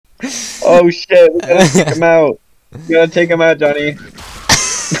Oh shit, we gotta take him out. We gotta take him out, Johnny.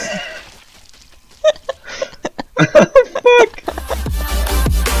 Fuck!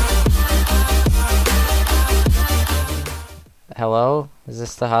 Hello? Is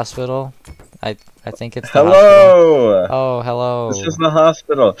this the hospital? I think it's the Hello! hospital. Oh, hello. This is the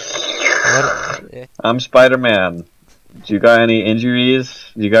hospital. What? I'm Spider-Man. Do you got any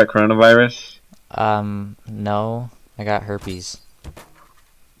injuries? You got coronavirus? No. I got herpes.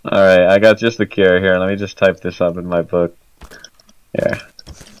 Alright, I got just the cure here. Let me just type this up in my book. Here.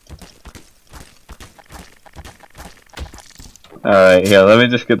 Alright, here, let me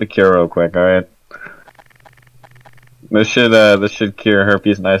just get the cure real quick, alright? This should cure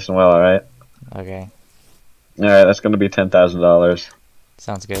herpes nice and well, alright? Okay. Alright, that's gonna be $10,000.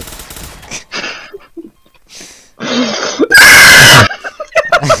 Sounds good.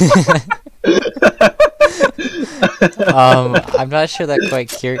 I'm not sure that quite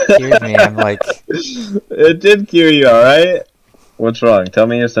cured me. I'm like... It did cure you, alright? What's wrong? Tell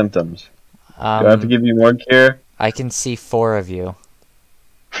me your symptoms. Do I have to give you more cure? I can see 4 of you.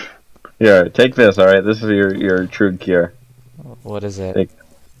 Here, take this, alright? This is your true cure. What is it?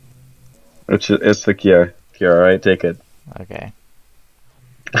 It's the cure. Cure, alright? Take it. Okay.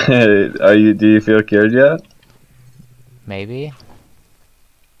 Do you feel cured yet? Maybe?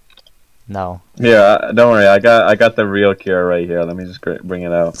 No. Yeah, don't worry. I got the real cure right here. Let me just bring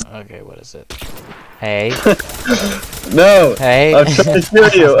it out. Okay, what is it? Hey. No! Hey. I'm trying to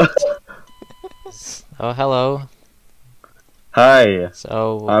cure you! Oh, hello. Hi.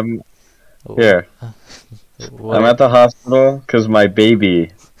 So... I'm... Here. I'm at the hospital because my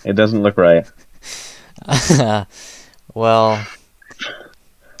baby, it doesn't look right. Well...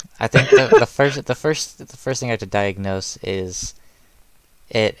 I think the first thing I have to diagnose is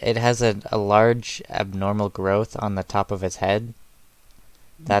it has a large abnormal growth on the top of its head.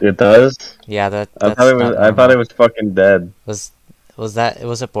 It does? Yeah, that's I thought it was fucking dead. Was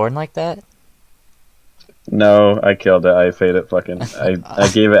it born like that? No, I killed it. I fed it fucking. I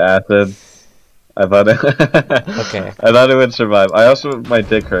gave it acid. I thought it. Okay. I thought it would survive. My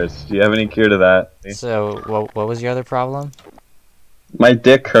dick hurts. Do you have any cure to that? So what was your other problem? My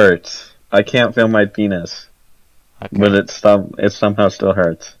dick hurts. I can't feel my penis. Okay. But it somehow still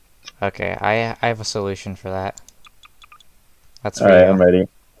hurts. Okay, I have a solution for that. That's for Alright, you. I'm ready.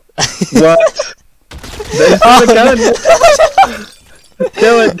 What? There's the gun!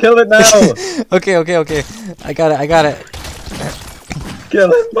 Kill it now! Okay. I got it. Kill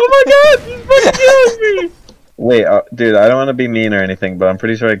it! Oh my god! He's fucking killing me! Wait, dude, I don't want to be mean or anything, but I'm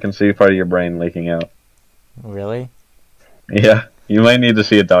pretty sure I can see part of your brain leaking out. Really? Yeah, you might need to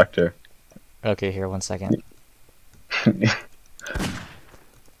see a doctor. Okay, here, 1 second. Did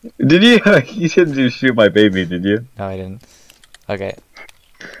you? You didn't just shoot my baby, did you? No, I didn't. Okay.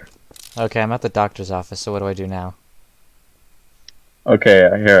 Okay, I'm at the doctor's office, so what do I do now? Okay,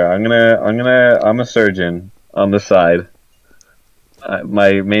 here, I'm a surgeon on the side.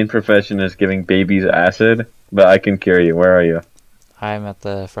 My main profession is giving babies acid, but I can cure you. Where are you? I'm at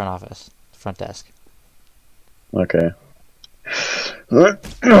the front office. Front desk. Okay.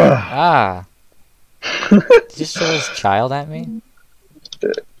 Ah! Did you just throw this child at me?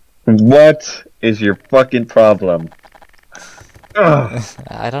 What is your fucking problem?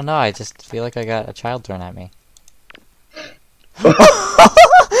 I don't know, I just feel like I got a child thrown at me.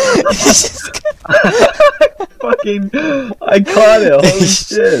 Fucking, I caught it, holy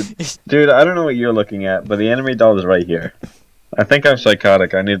shit. Dude, I don't know what you're looking at, but the anime doll is right here. I think I'm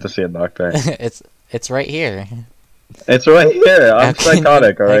psychotic, I need to see a doctor. It's right here. It's right here, I'm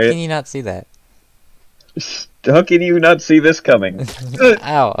psychotic, alright? How can you not see that? How can you not see this coming?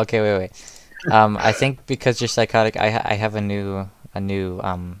 Ow, okay, wait. I think because you're psychotic, I have a new,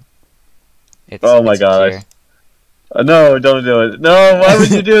 oh my gosh. No, don't do it. No, why would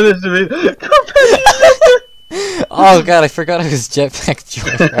you do this to me? Oh god, I forgot I was Jetpack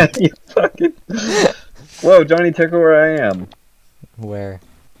Joyride. You fucking... Whoa, Johnny, check out where I am. Where?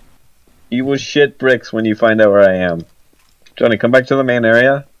 You will shit bricks when you find out where I am. Johnny, come back to the main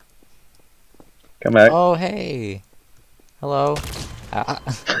area. Come back. Oh, hey. Hello.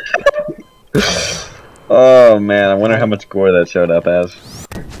 Oh man, I wonder how much gore that showed up as.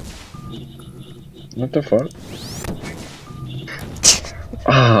 What the fuck?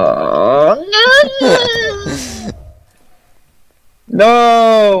 Oh,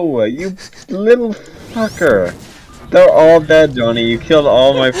 no! You little fucker! They're all dead, Johnny. You killed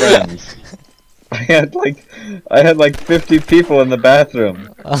all my friends. I had like 50 people in the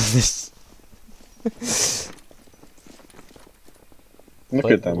bathroom. Look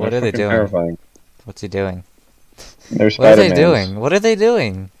at them. What are they doing? Terrifying. What's he doing? They're What are they Spider-Mans. doing? What are they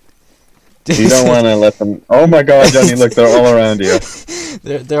doing? You don't want to let them. Oh my God, Johnny! Look, they're all around you.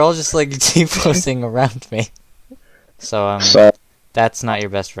 They're all just like T-posing around me. So So that's not your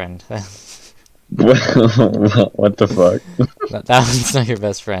best friend. what the fuck? That one's not your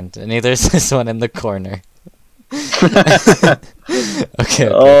best friend. And neither is this one in the corner. Okay.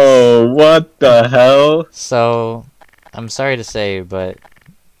 Oh, what the hell? So, I'm sorry to say, but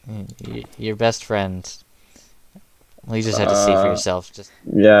your best friend. Well, you just have to see for yourself.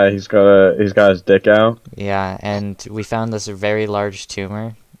 Yeah, he's got his dick out. Yeah, and we found this very large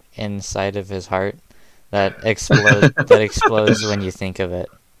tumor inside of his heart that explodes when you think of it.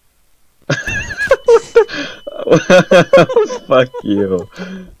 Fuck you.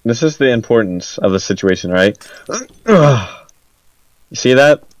 This is the importance of the situation, right? You see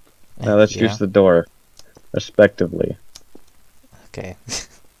that? Now let's use the door, respectively. Okay.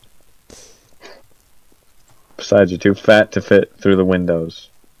 Besides, you're too fat to fit through the windows.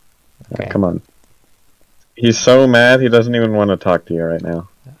 Okay. Come on. He's so mad he doesn't even want to talk to you right now.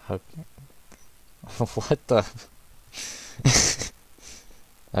 Okay. What the?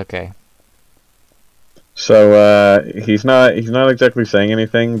 Okay. So he's not exactly saying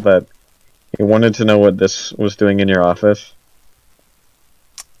anything, but he wanted to know what this was doing in your office.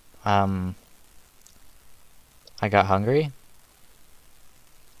 I got hungry.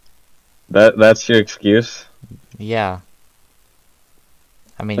 That's your excuse? Yeah.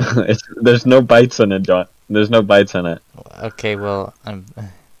 I mean, there's no bites in it, John. There's no bites in it. Okay, well,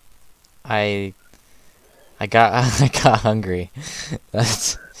 I got I got hungry.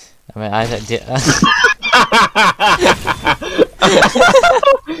 That's. I mean, I did.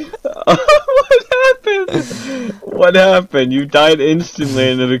 What happened? What happened? You died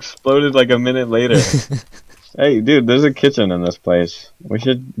instantly and it exploded like a minute later. Hey, dude, there's a kitchen in this place. We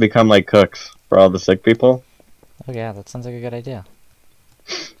should become like cooks for all the sick people. Oh yeah, that sounds like a good idea.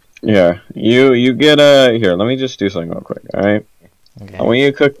 Yeah, you get here. Let me just do something real quick. All right. Okay. When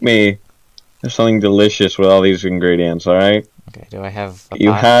you cook me something delicious with all these ingredients, all right? Okay. Do I have?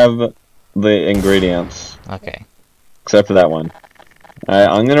 You have the ingredients. Okay. Except for that one. Alright,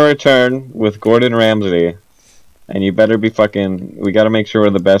 I'm gonna return with Gordon Ramsay. And you better be fucking... We gotta make sure we're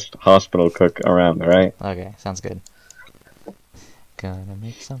the best hospital cook around, alright? Okay, sounds good. Gonna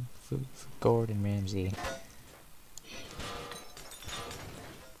make some food for Gordon Ramsay.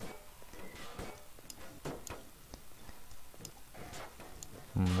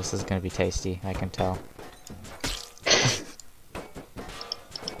 This is gonna be tasty, I can tell.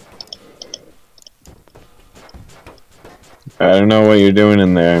 I don't know what you're doing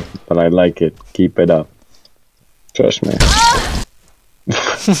in there, but I like it. Keep it up. Trust me.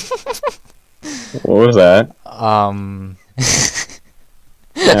 What was that? Alright,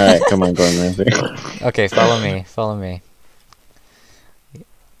 come on, Gordon Ramsay. Okay, follow me, follow me.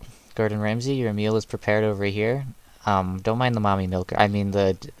 Gordon Ramsay, your meal is prepared over here. Don't mind the mommy milker. I mean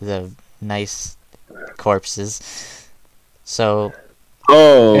the nice corpses. So...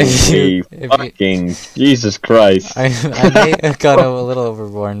 Holy fucking Jesus Christ! I may have gone a little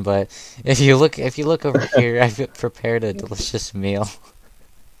overboard, but if you look over here, I've prepared a delicious meal.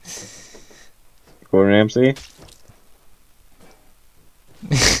 Gordon Ramsay.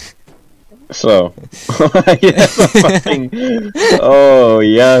 So, yes, fucking, oh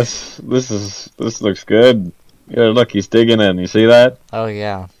yes, this looks good. Yeah, look, he's digging in. You see that? Oh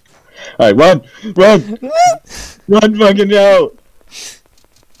yeah. All right, run, run, fucking yo!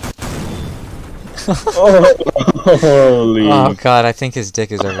 Holy! Oh god, I think his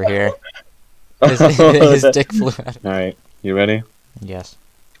dick is over here. His dick flew out. All right, you ready? Yes.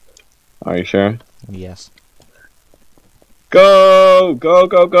 Are you sure? Yes. Go! Go!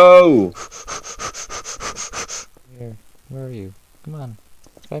 Go! Go! Where are you? Come on,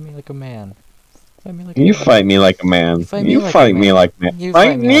 fight me like a man. Fight me like you fight me like a man. You fight me like a man. You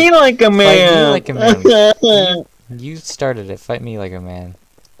fight me like a man. Fight me like a man. You started it. Fight me like a man.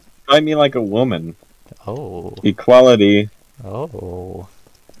 Fight me like a woman. Oh. Equality. Oh.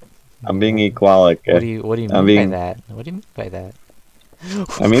 I'm being equalic. What do you mean by that? What do you mean by that?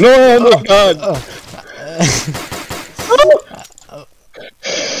 I mean, oh my god!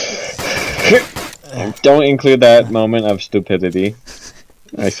 Don't include that moment of stupidity.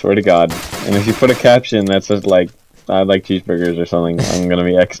 I swear to God. And if you put a caption that says like, I like cheeseburgers or something, I'm gonna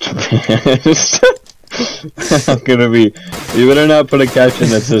be extra pissed. I'm gonna be... You better not put a caption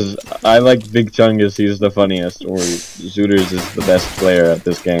that says, I like Big Chungus, he's the funniest, or Zooters is the best player at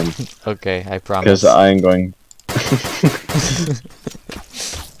this game. Okay, I promise. Because I am going...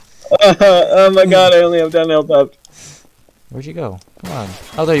 Oh my god, I only have 10 health up. Where'd you go? Come on.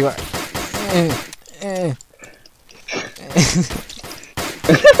 Oh, there you are. No!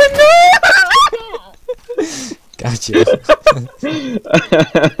 Gotcha.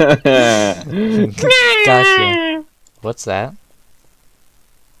 Gotcha. What's that?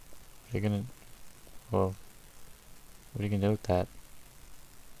 You're gonna... Well... What are you gonna do with that?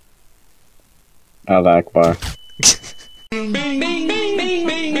 Allah Akbar. Bing, bing, bing.